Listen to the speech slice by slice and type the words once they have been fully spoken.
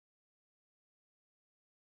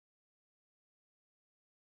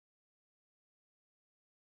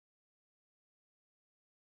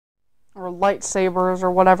Or lightsabers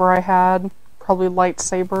or whatever I had. Probably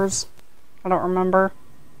lightsabers. I don't remember.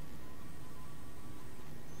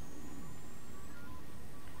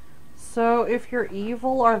 So, if you're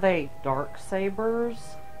evil, are they dark sabers?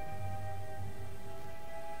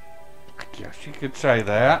 I guess you could say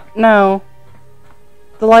that. No.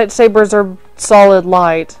 The lightsabers are solid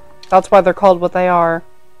light. That's why they're called what they are.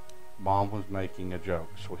 Mom was making a joke,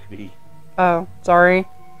 sweetie. Oh, sorry.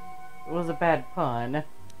 It was a bad pun.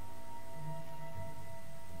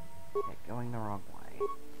 Okay, going the wrong way.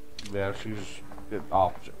 Yeah, she's the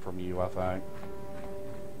opposite from you, I think.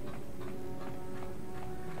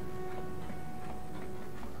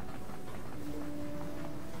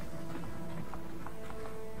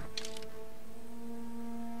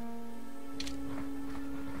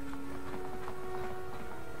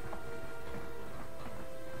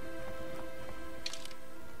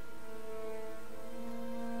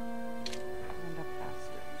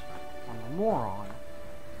 Moron.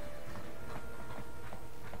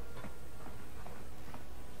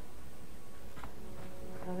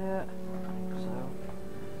 Is that it? I think so.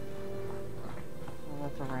 Well,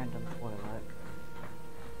 that's a random toilet.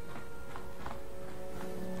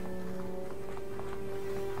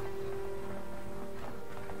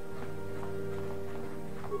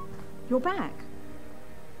 You're back.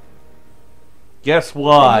 Guess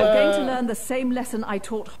what? You're going to learn the same lesson I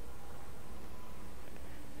taught.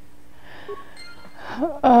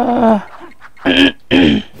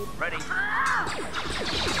 Ready?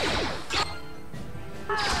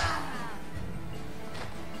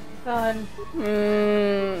 Done.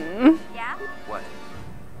 Yeah? What?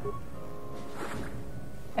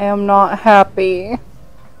 I am not happy.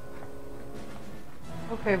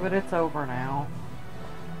 Okay, but it's over now.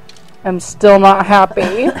 I'm still not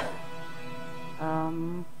happy.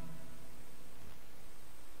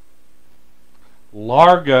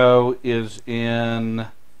 Largo is in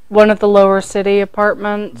One of the lower city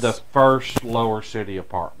apartments. the first lower city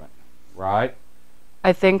apartment, right?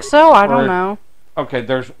 I think so. I don't Or- know. Okay,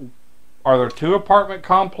 are there 2 apartment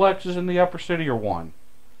complexes in the upper city or 1?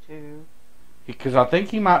 2. Because I think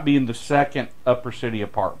he might be in the second upper city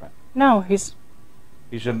apartment. No, he's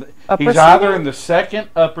He's in. Upper He's city? either in the second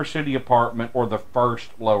upper city apartment or the first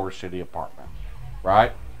lower city apartment,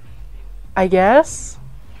 right? I guess.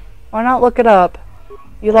 Why not look it up?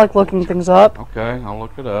 You like looking things up. Okay, I'll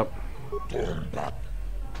look it up.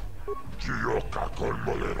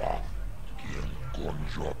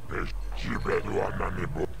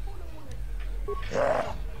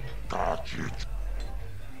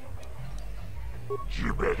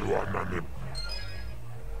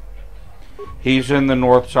 He's in the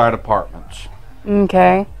north side apartments.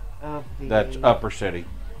 Okay. Of the... That's upper city,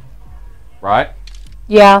 right?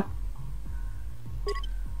 Yeah.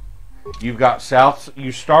 You've got south.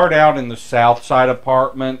 You start out in the south side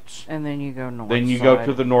apartments. And then you go north Then you side. go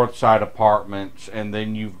to the north side apartments, and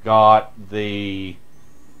then you've got the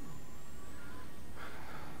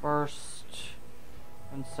first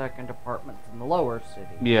and second apartments in the lower city.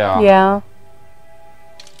 yeah. Yeah.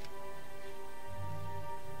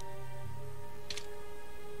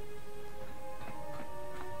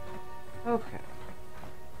 Okay.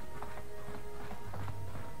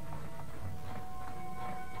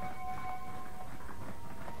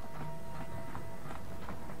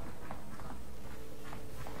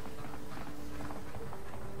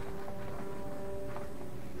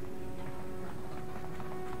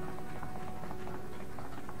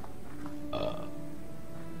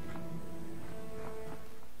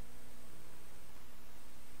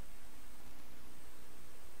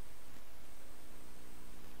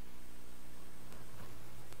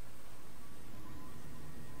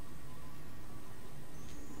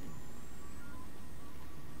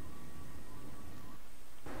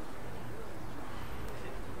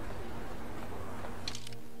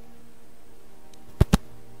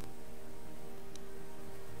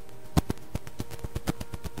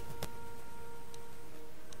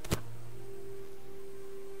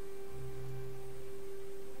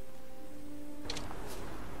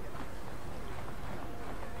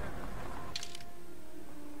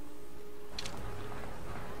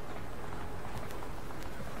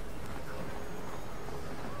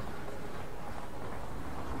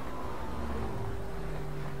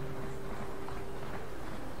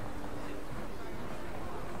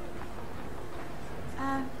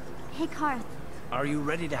 Hey, Karth. Are you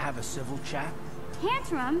ready to have a civil chat?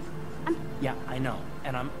 Tantrum? Yeah, I know.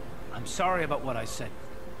 And I'm sorry about what I said.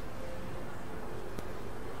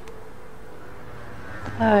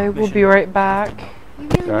 I will be right back. You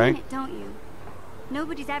really Okay. mean it, don't you?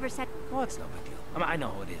 Nobody's ever said... Well, it's no big deal. I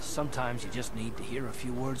know it is. Sometimes you just need to hear a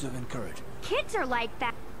few words of encouragement. Kids are like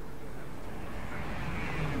that.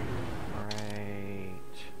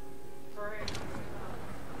 Great.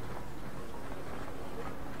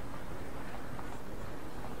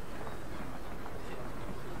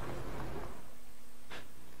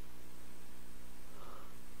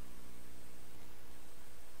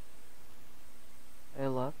 I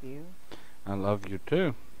love you. I love you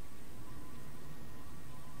too.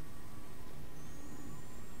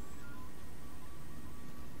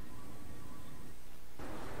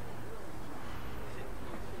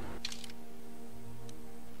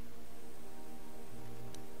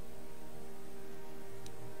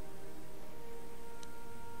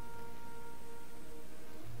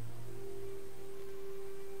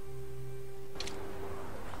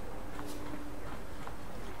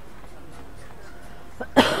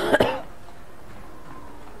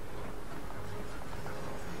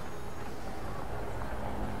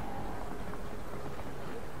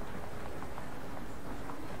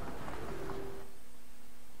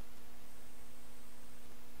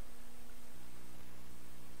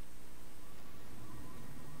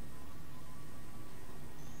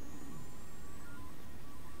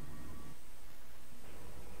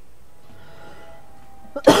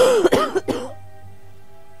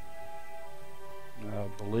 I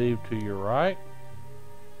believe to your right,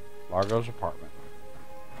 Largo's apartment.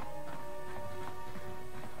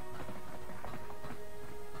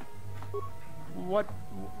 What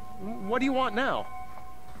do you want now?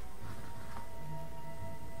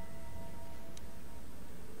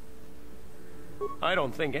 I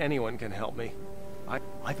don't think anyone can help me.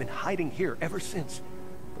 I've been hiding here ever since.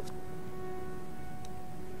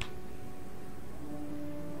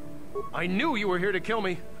 I knew you were here to kill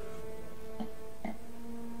me.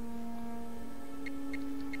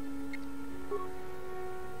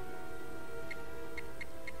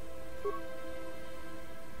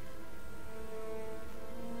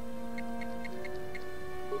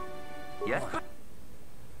 Yes?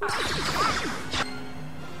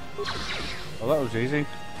 Well, that was easy.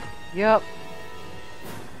 Yep.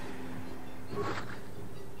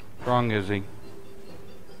 Strong is he?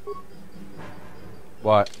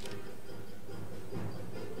 What?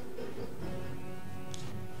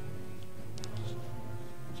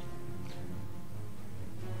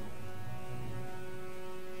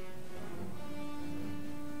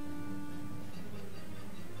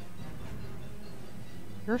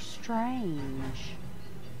 You're strange.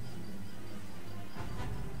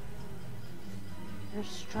 You're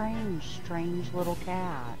strange, strange little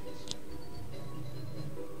cat.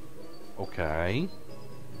 Okay.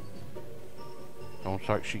 Almost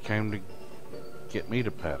like she came to get me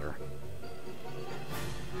to pet her.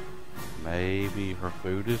 Maybe her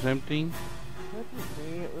food is empty? Couldn't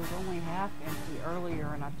be. It was only half empty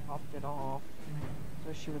earlier and I topped it off.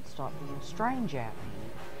 So she would stop being strange at me.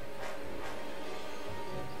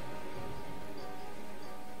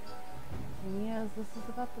 Thing is, this is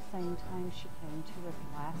about the same time she came to us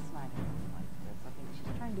last night and was like this. I think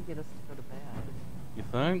she's trying to get us to go to bed. You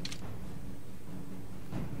think?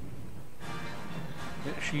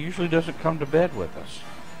 Yeah, she usually doesn't come to bed with us.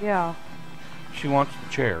 Yeah. She wants the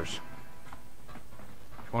chairs.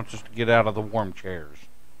 She wants us to get out of the warm chairs.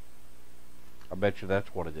 I bet you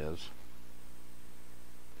that's what it is.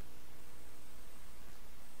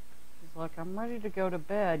 She's like, I'm ready to go to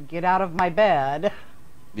bed. Get out of my bed.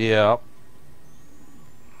 Yep.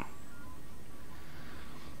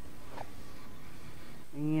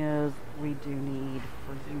 Yes, we do need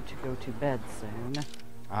for you to go to bed soon.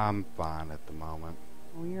 I'm fine at the moment.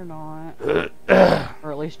 Well, you're not.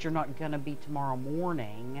 Or at least you're not gonna be tomorrow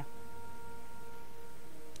morning.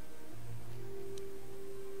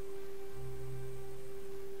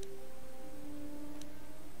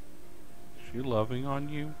 Is she loving on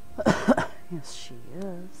you? Yes, she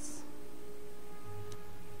is.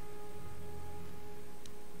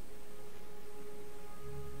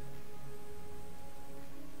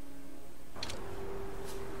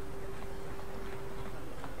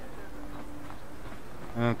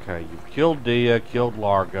 Okay, you've killed Dia, killed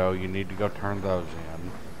Largo. You need to go turn those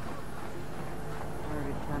in. I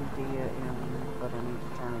already turned Dia in, but I need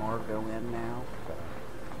to turn Largo in now.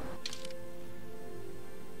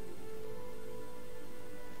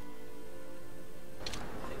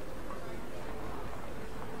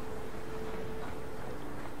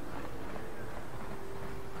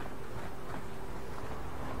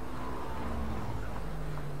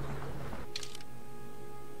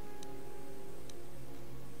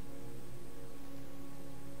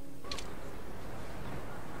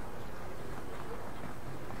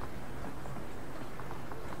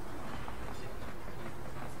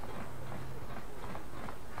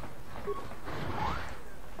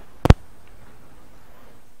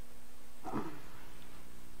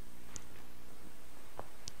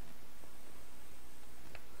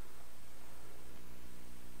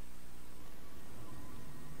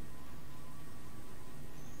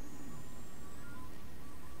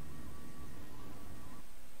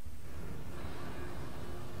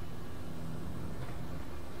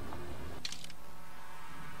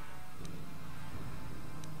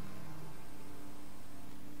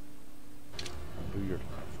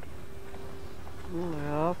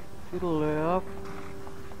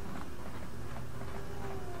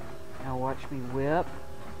 watch me whip.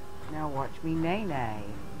 Now watch me nay-nay.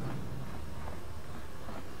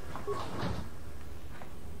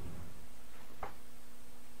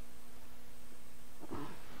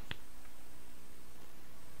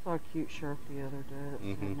 Saw a cute shirt the other day that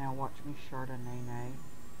said, now watch me Chardonnay.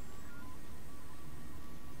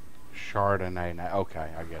 Chardonnay.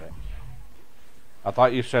 Okay, I get it. I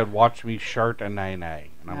thought you said watch me Chardonnay.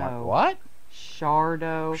 And I'm like, what?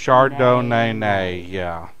 Chardonnay.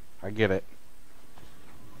 Yeah, I get it.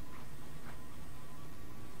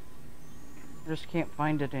 I just can't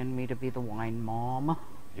find it in me to be the wine mom.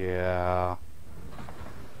 Yeah.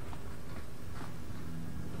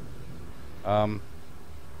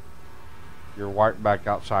 You're right back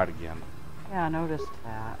outside again. Yeah, I noticed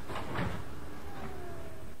that.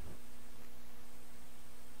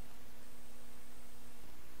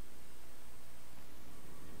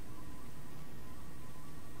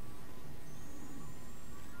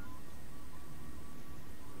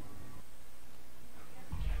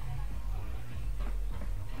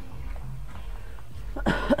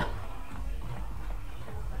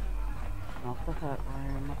 Not the hut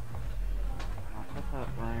room. Not the hut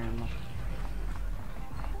room.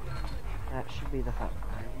 That should be the hut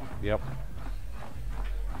room. Yep.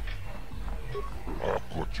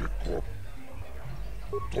 Good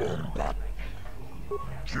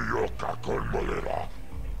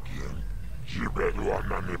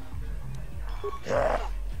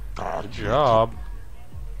job.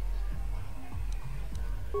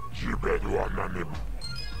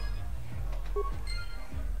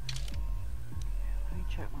 Let me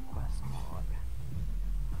check my quest log.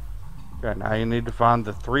 Okay, now you need to find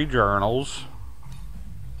the 3 journals.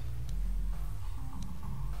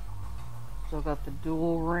 Still got the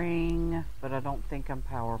dual ring, but I don't think I'm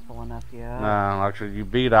powerful enough yet. No, actually, you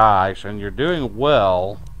beat Ice, and you're doing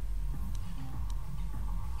well.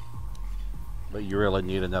 But you really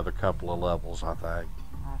need another couple of levels, I think.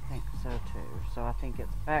 I think so too. So I think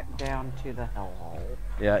it's back down to the hellhole.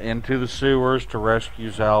 Yeah, into the sewers to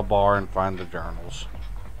rescue Zaalbar and find the journals.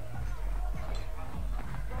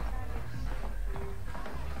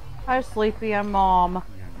 Hi, Sleepy. I'm Mom. You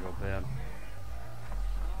gonna go to bed?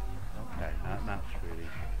 Okay, not sweetie.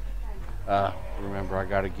 Remember, I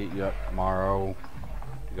gotta get you up tomorrow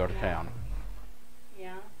to go to town.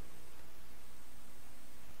 Yeah.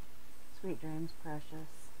 Sweet dreams, precious.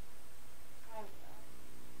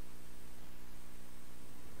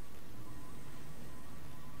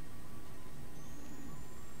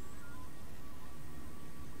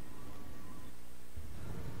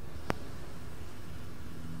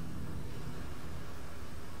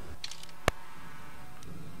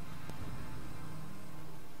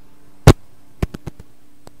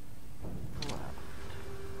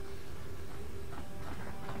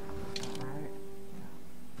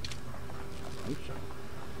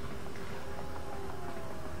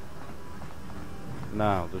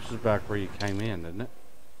 No, this is back where you came in, isn't it?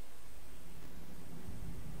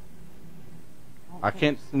 I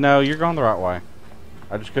can't... No, you're going the right way.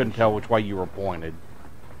 I just couldn't tell which way you were pointed.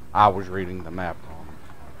 I was reading the map wrong.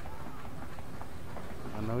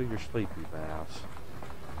 I know you're sleepy, Bass.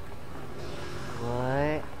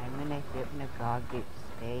 What? I'm in a hypnagogic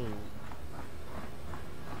state.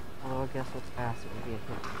 Although I guess what's fast would be a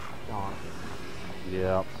hypnagogic.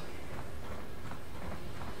 Yep.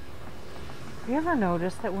 Have you ever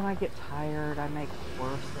noticed that when I get tired, I make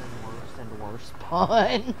worse and worse and worse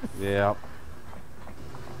puns? Yep.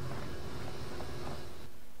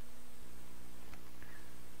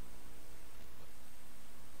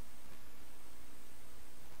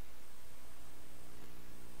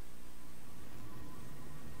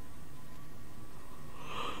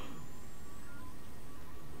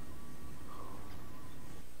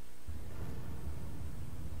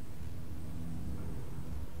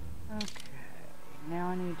 Now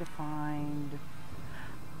I need to find...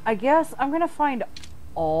 I guess I'm going to find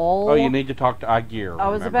all... Oh, you need to talk to Igir, I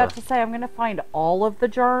was about to say, I'm going to find all of the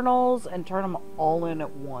journals and turn them all in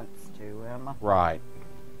at once to him. Right.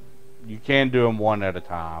 You can do them one at a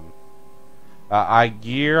time.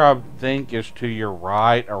 Igir, I think, is to your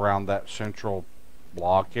right around that central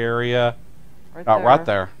block area. Right there. Right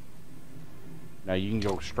there. Now you can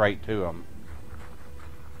go straight to him.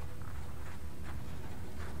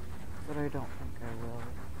 But I don't think I will.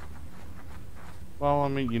 Well, I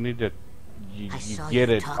mean, you need to... You get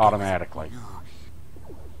it automatically.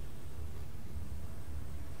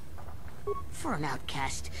 For an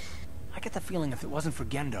outcast. I get the feeling if it wasn't for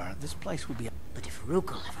Gendar, this place would be... But if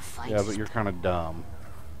Rukal ever finds Yeah, but you're kind of dumb.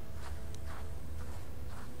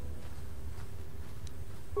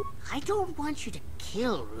 I don't want you to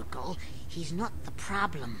kill Rukal. He's not the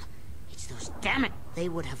problem. It's It's those damn it. They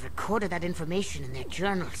would have recorded that information in their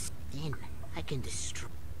journals. Then I can destroy.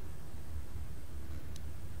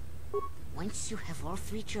 Once you have all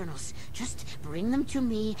 3 journals, just bring them to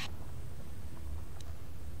me.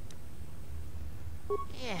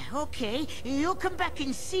 Yeah, okay. You'll come back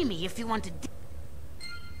and see me if you want to.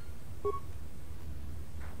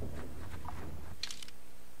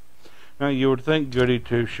 Now, you would think Goody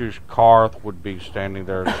Two-Shoes Karth would be standing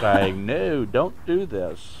there saying, no, don't do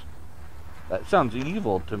this. That sounds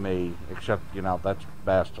evil to me, except, you know, that's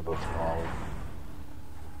Bastard's fault.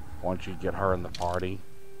 Once you get her in the party.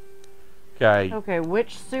 Okay. Okay,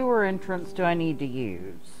 which sewer entrance do I need to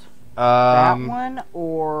use? That one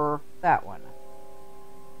or that one?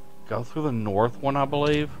 Go through the north one, I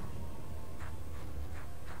believe.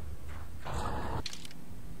 Am I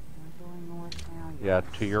going north now? Yeah,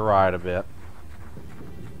 to your right a bit.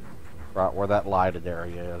 Right where that lighted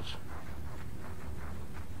area is.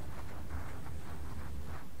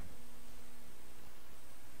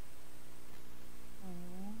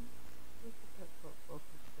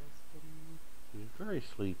 He's very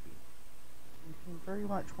sleepy. He very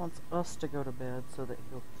much wants us to go to bed so that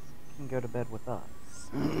he can go to bed with us.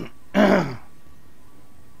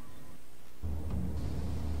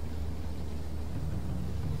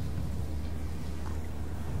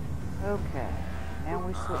 Okay, now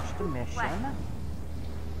we switch to mission. What?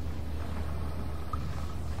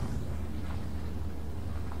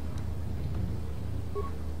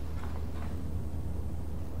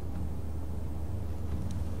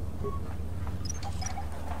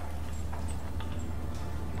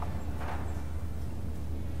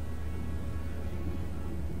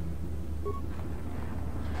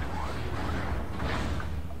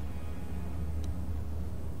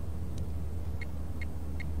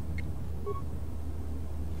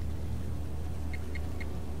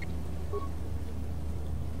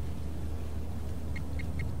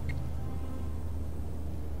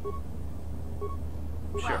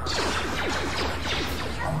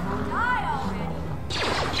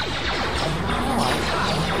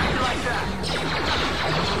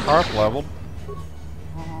 Karth leveled.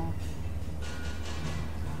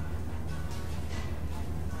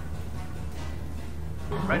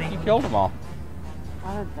 Ready? You killed them all.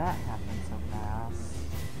 How did that happen so fast?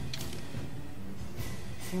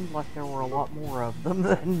 Seemed like there were a lot more of them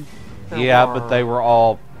than there Yeah, were. but they were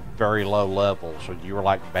all very low level, so you were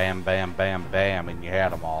like bam, bam, bam, bam, and you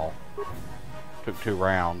had them all. Took 2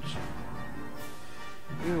 rounds.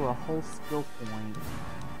 Ooh, a whole skill point.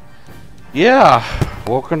 Yeah,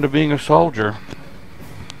 welcome to being a soldier.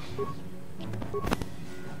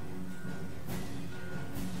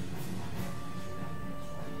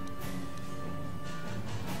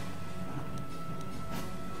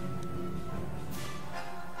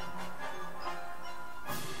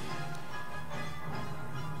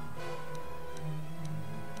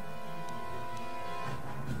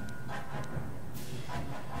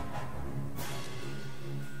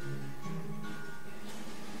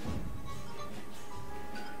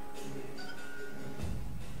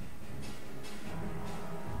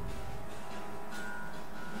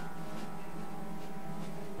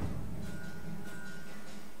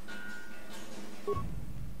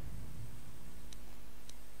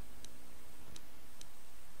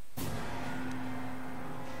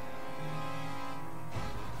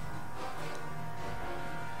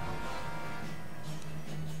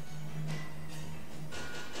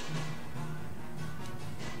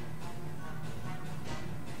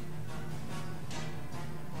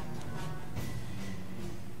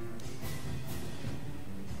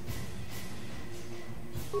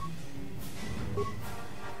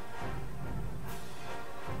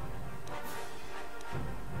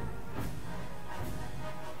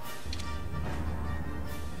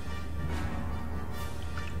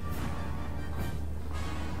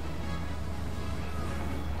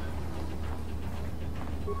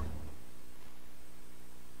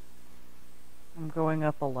 I'm going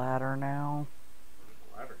up a ladder now. Where'd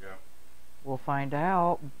the ladder go? We'll find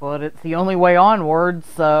out, but it's the only way onward,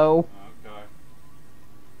 so... Okay.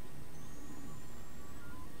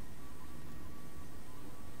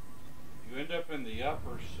 You end up in the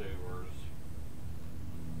upper sewers.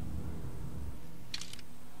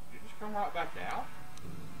 You just come right back out?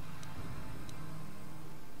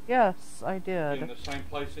 Yes, I did. In the same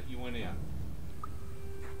place that you went in.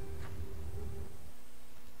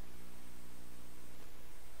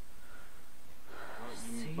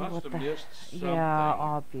 Well, you must have missed something. Yeah,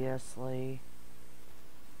 obviously.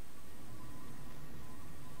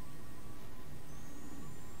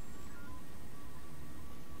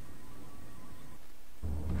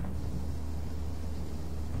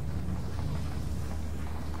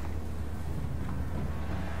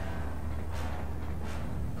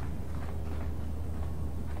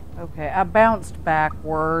 Okay, I bounced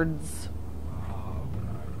backwards.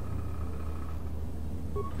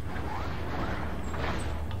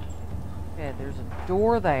 Okay, there's a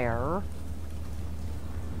door there.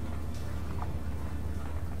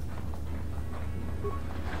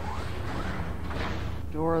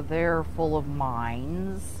 Door there full of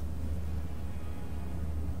mines.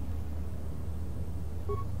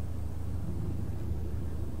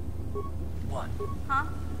 What? Huh?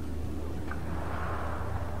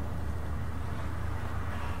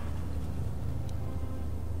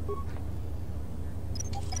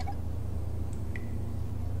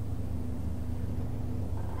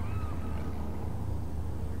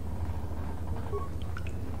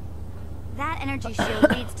 That energy shield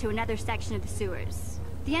leads to another section of the sewers.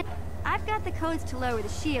 I've got the codes to lower the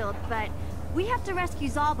shield, but we have to rescue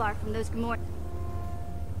Zaalbar from those Gamor.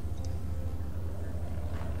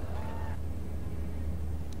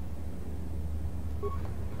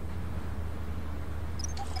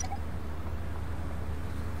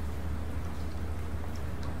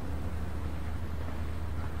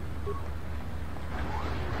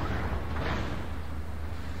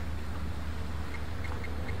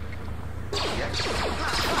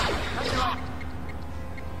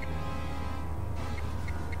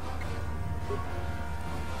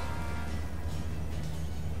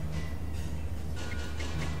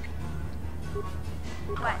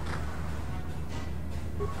 What?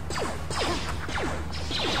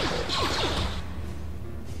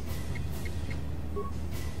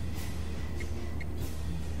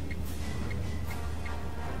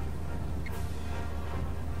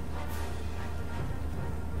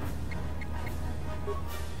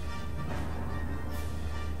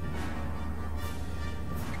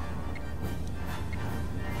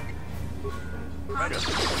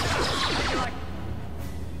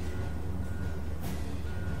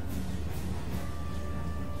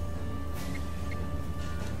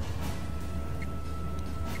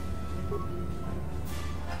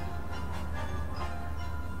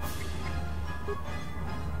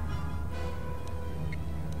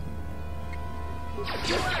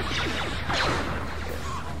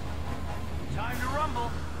 Time to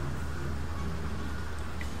rumble.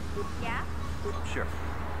 Yeah? Sure.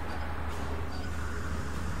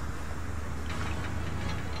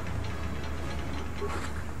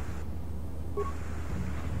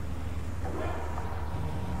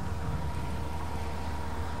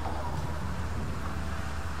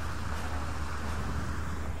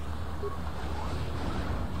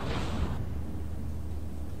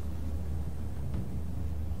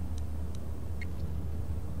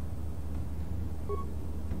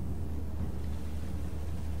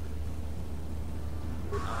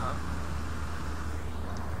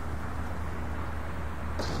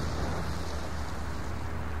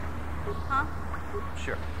 Huh?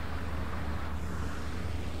 Sure.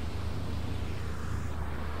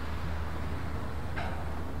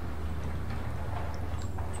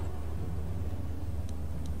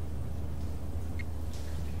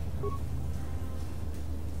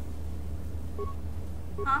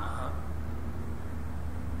 Huh?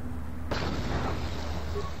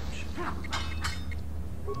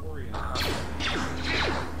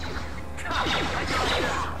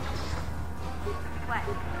 What?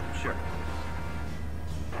 Sure.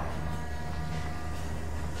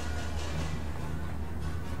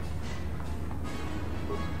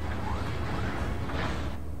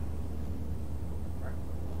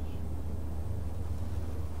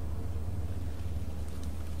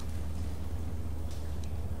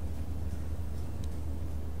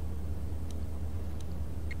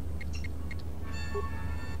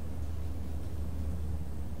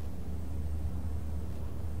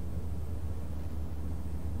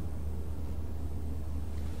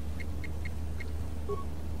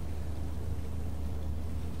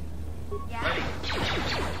 Yeah?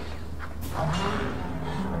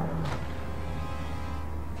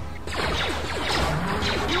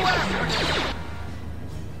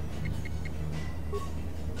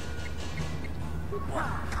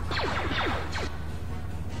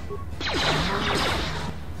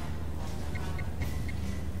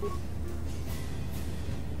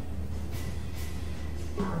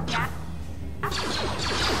 Yeah?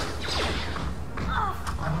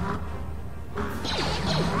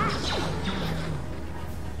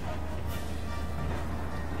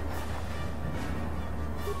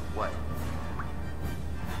 What?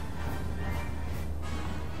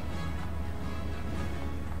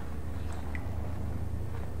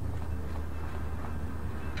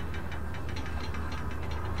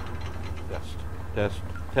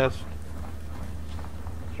 Test.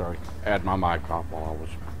 Sorry, I had my mic off while I was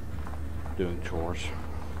doing chores.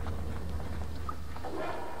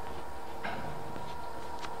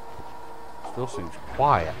 Still seems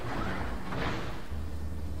quiet.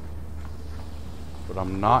 But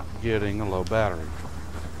I'm not getting a low battery.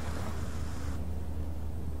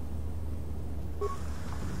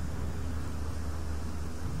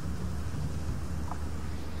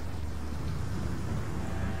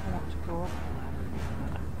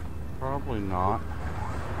 Probably not.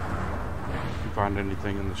 Did you find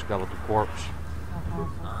anything in the skeletal corpse?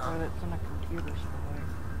 It's in a computer somewhere.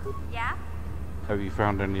 Yeah? Have you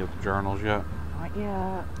found any of the journals yet? Not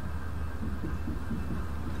yet.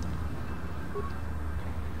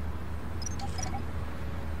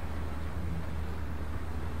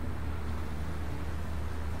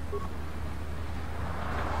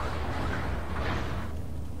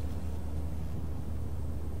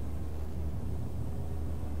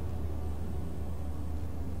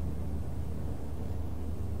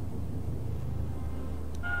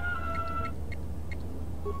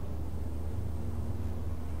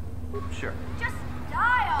 Sure. Just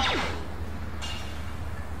die already!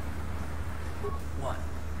 One.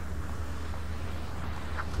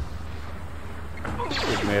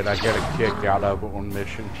 Admit, I get a kick out of it when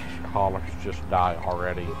mission callers just die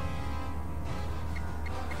already.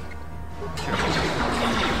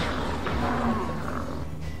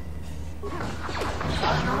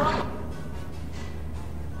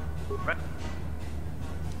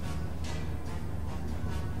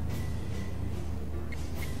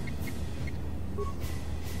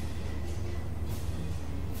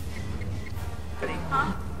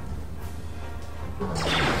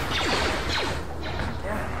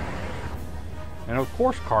 And of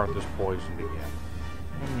course Karth is poisoned again.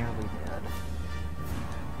 They nearly did.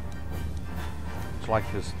 It's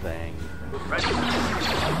like this thing. It's like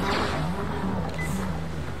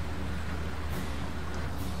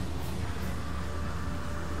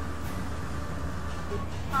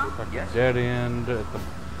a dead end at the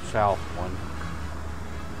south one.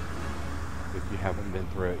 If you haven't been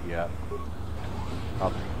through it yet.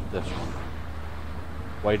 Not this one.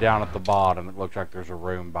 Way down at the bottom, it looks like there's a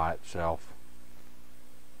room by itself.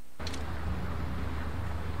 Okay.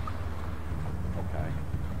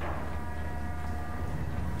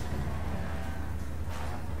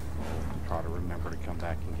 Try to remember to come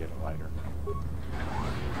back and get it later.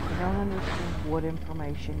 I don't understand what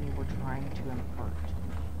information you were trying to impart.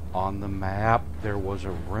 On the map, there was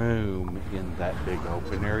a room in that big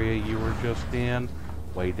open area you were just in,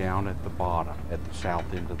 way down at the bottom, at the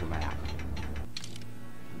south end of the map.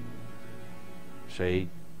 See,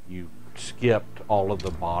 you skipped all of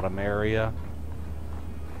the bottom area.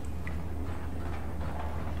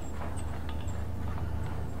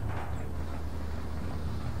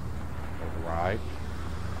 Right.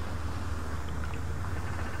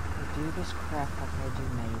 You do this crap like I do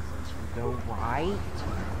mazes. You go right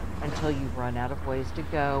until you run out of ways to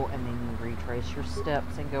go, and then you retrace your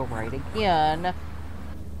steps and go right again.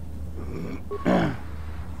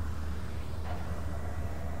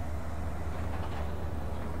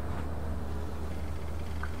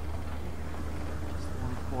 Just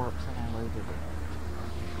one corpse and I loaded it.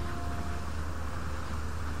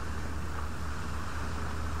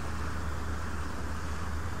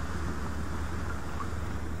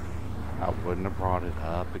 I wouldn't have brought it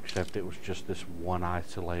up, except it was just this one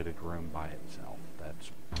isolated room by itself.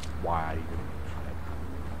 That's why I even mentioned it.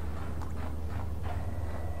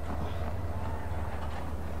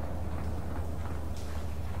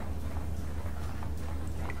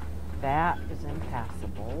 That is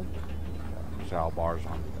impassable. Zaalbar's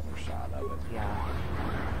on the other side of it. Yeah.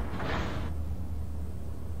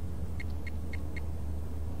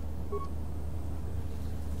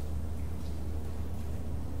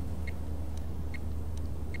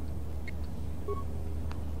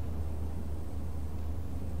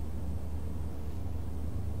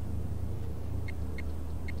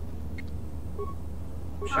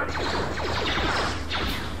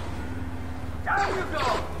 Down you go!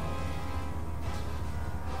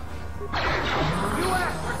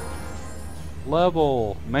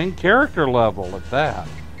 Level, main character level at that.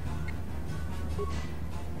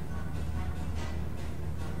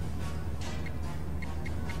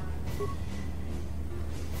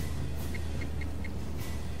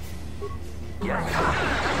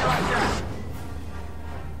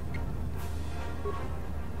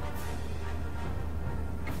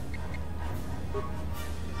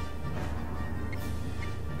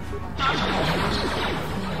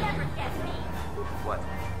 What?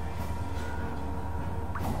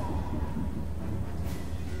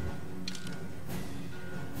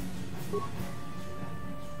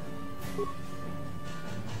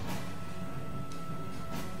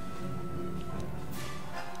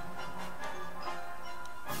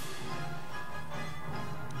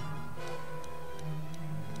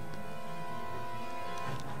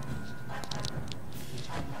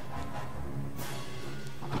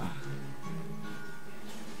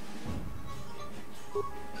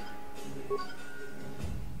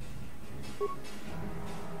 What?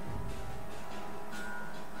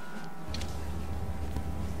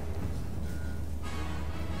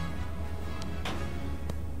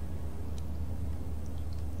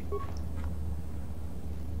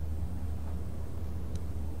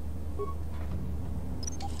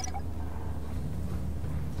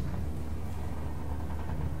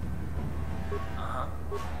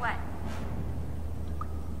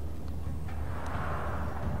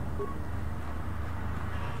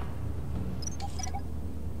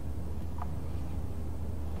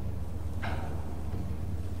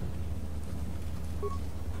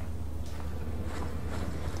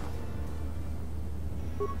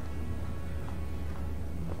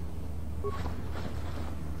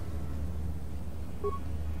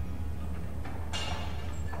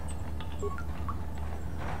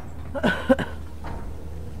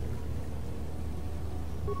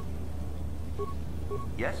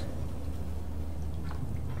 Yes?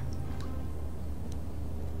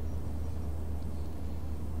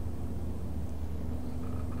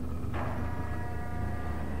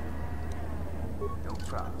 No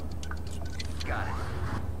problem. Got it.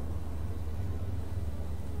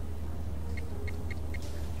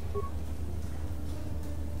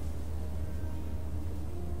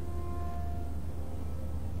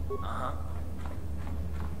 Uh-huh.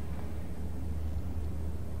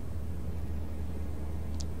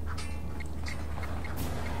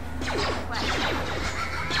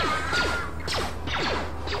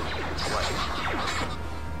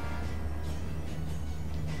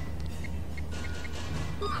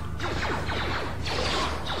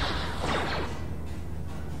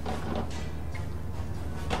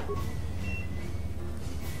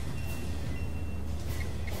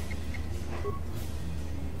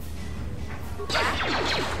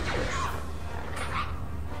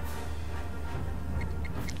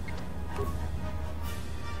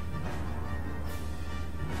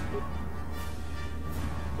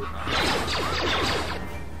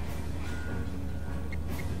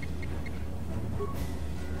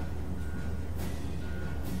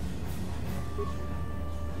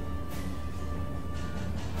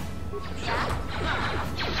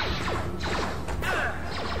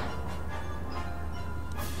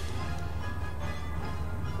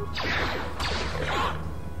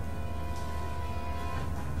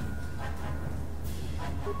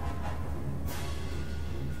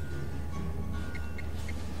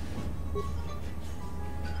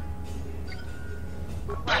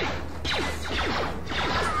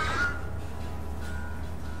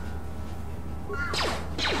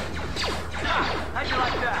 How'd you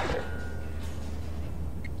like that?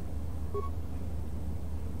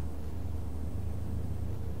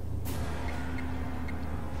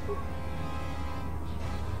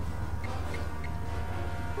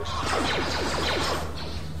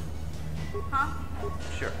 Huh?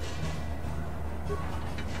 Sure.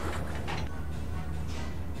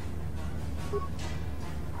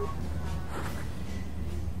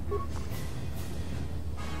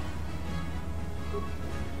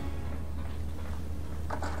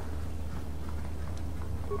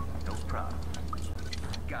 No problem.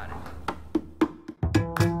 Got it.